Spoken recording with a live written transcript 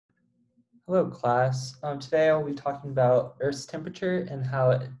Hello, class. Today I'll be talking about Earth's temperature and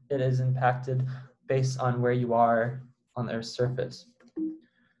how it is impacted based on where you are on the Earth's surface.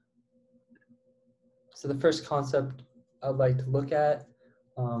 So the first concept I'd like to look at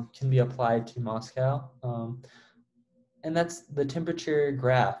can be applied to Moscow, and that's the temperature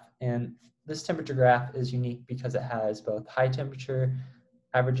graph. And this temperature graph is unique because it has both high temperature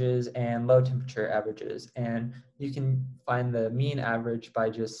averages and low temperature averages. And you can find the mean average by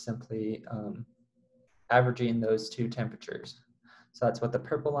just simply averaging those two temperatures. So that's what the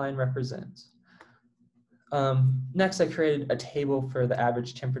purple line represents. Next, I created a table for the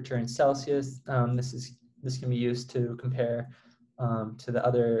average temperature in Celsius. This can be used to compare to the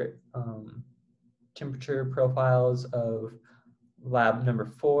other temperature profiles of lab number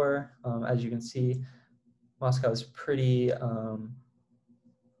 4. As you can see, Moscow is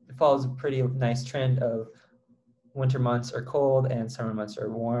it follows a pretty nice trend of winter months are cold and summer months are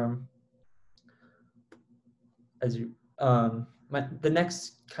warm. The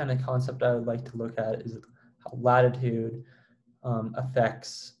next kind of concept I would like to look at is how latitude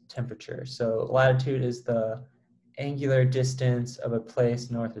affects temperature. So latitude is the angular distance of a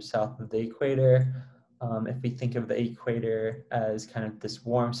place north or south of the equator. If we think of the equator as kind of this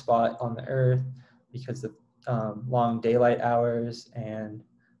warm spot on the Earth because of long daylight hours and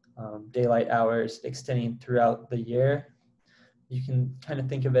daylight hours extending throughout the year, you can kind of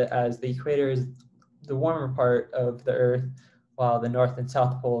think of it as the equator is the warmer part of the Earth, while the North and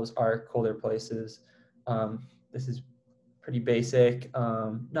South poles are colder places. This is pretty basic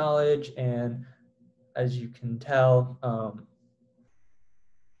knowledge, and as you can tell,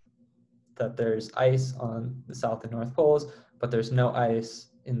 that there's ice on the South and North poles, but there's no ice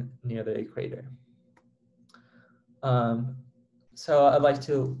near the equator. So I'd like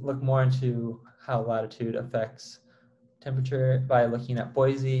to look more into how latitude affects temperature by looking at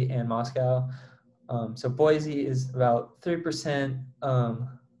Boise and Moscow. So Boise is about 3%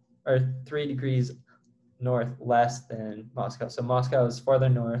 or 3 degrees north less than Moscow. So Moscow is farther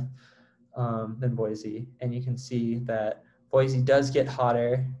north than Boise. And you can see that Boise does get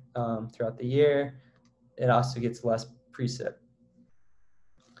hotter throughout the year. It also gets less precip.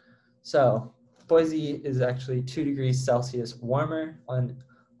 So Boise is actually 2 degrees Celsius warmer on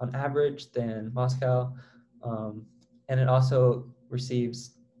average than Moscow. And it also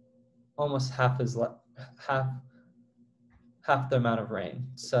receives almost half the amount of rain.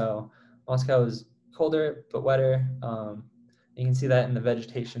 So Moscow is colder but wetter. You can see that in the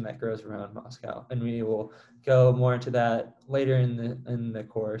vegetation that grows around Moscow, and we will go more into that later in the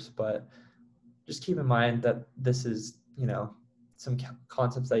course. But just keep in mind that this is some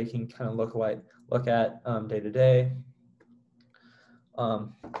concepts that you can kind of look at day to day.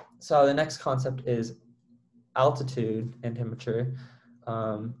 So the next concept is altitude and temperature.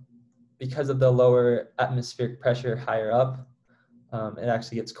 Because of the lower atmospheric pressure higher up, it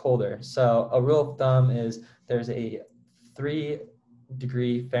actually gets colder. So a rule of thumb is there's a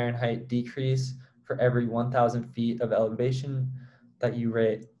 3-degree Fahrenheit decrease for every 1,000 feet of elevation that you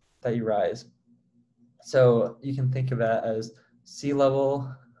rise. So you can think of that as sea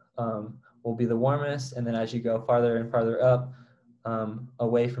level will be the warmest, and then as you go farther and farther up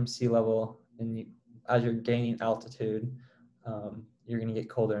away from sea level, and as you're gaining altitude, you're going to get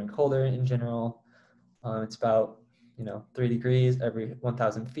colder and colder in general. It's about 3 degrees every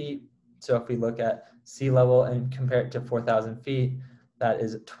 1,000 feet. So if we look at sea level and compare it to 4,000 feet, that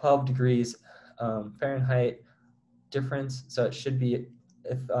is 12 degrees Fahrenheit difference. So it should be,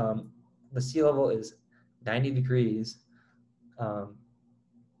 if the sea level is 90 degrees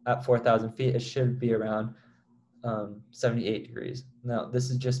at 4,000 feet, it should be around 78 degrees. Now,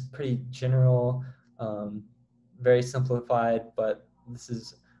 this is just pretty general, very simplified, but this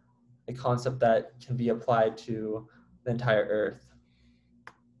is a concept that can be applied to the entire Earth.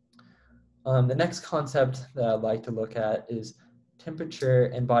 The next concept that I'd like to look at is temperature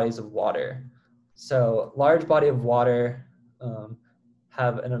and bodies of water. So large body of water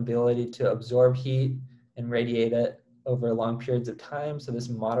have an ability to absorb heat and radiate it over long periods of time. So this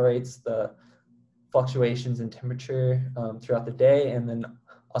moderates the fluctuations in temperature throughout the day and then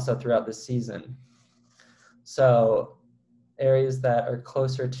also throughout the season. So areas that are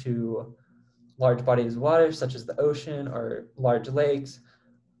closer to large bodies of water, such as the ocean or large lakes,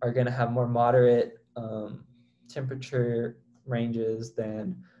 are going to have more moderate temperature ranges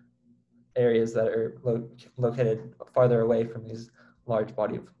than areas that are located farther away from these large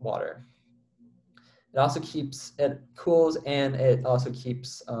body of water. It cools, and it also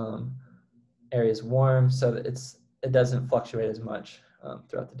keeps areas warm, so that it doesn't fluctuate as much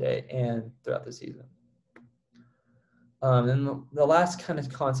throughout the day and throughout the season. And the last kind of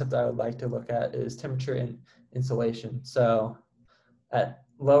concept I would like to look at is temperature and insolation. So at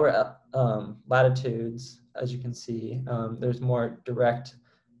lower latitudes, as you can see, there's more direct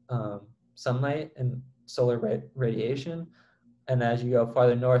sunlight and solar radiation. And as you go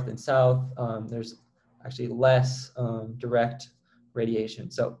farther north and south, there's actually less direct radiation.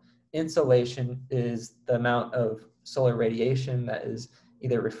 So insolation is the amount of solar radiation that is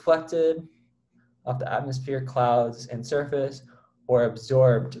either reflected off the atmosphere, clouds, and surface, or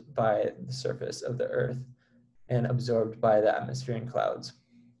absorbed by the surface of the Earth and absorbed by the atmosphere and clouds.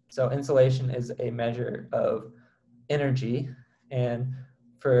 So insolation is a measure of energy. And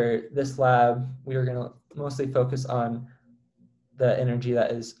for this lab, we are going to mostly focus on the energy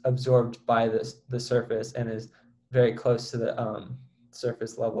that is absorbed by the surface and is very close to the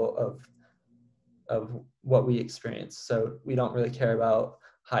surface level of what we experience. So we don't really care about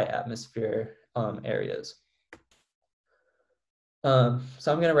high atmosphere areas. So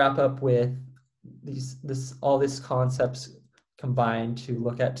I'm going to wrap up with all these concepts combined to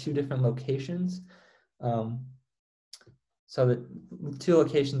look at two different locations. So the two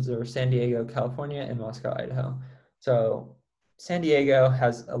locations are San Diego, California, and Moscow, Idaho. So San Diego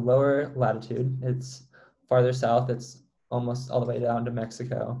has a lower latitude. It's farther south. It's almost all the way down to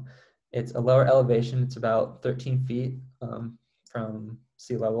Mexico. It's a lower elevation. It's about 13 feet from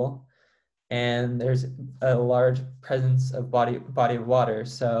sea level. And there's a large presence of body of water.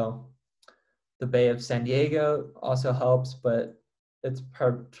 So the Bay of San Diego also helps, but it's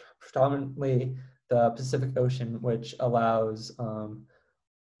predominantly the Pacific Ocean, which allows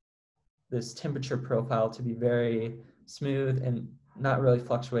this temperature profile to be very smooth and not really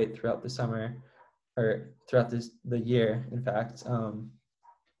fluctuate throughout the summer or throughout the year, in fact.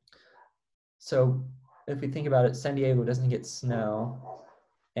 So if we think about it, San Diego doesn't get snow,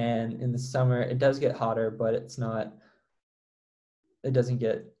 and in the summer it does get hotter, but it doesn't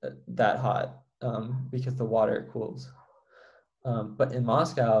get that hot because the water cools. But in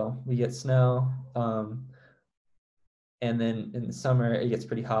Moscow, we get snow, and then in the summer it gets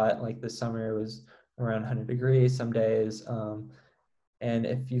pretty hot. Like this summer was around 100 degrees some days. And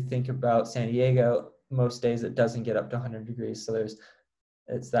if you think about San Diego, most days it doesn't get up to 100 degrees. So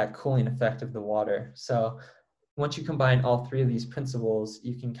it's that cooling effect of the water. So once you combine all three of these principles,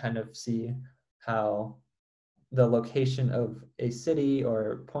 you can kind of see how the location of a city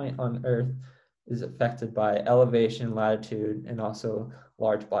or point on Earth is affected by elevation, latitude, and also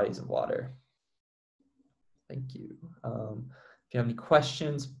large bodies of water. Thank you. If you have any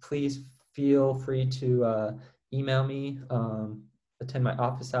questions, please feel free to email me, attend my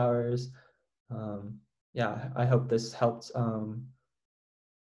office hours. Yeah, I hope this helped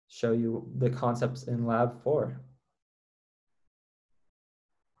show you the concepts in Lab 4.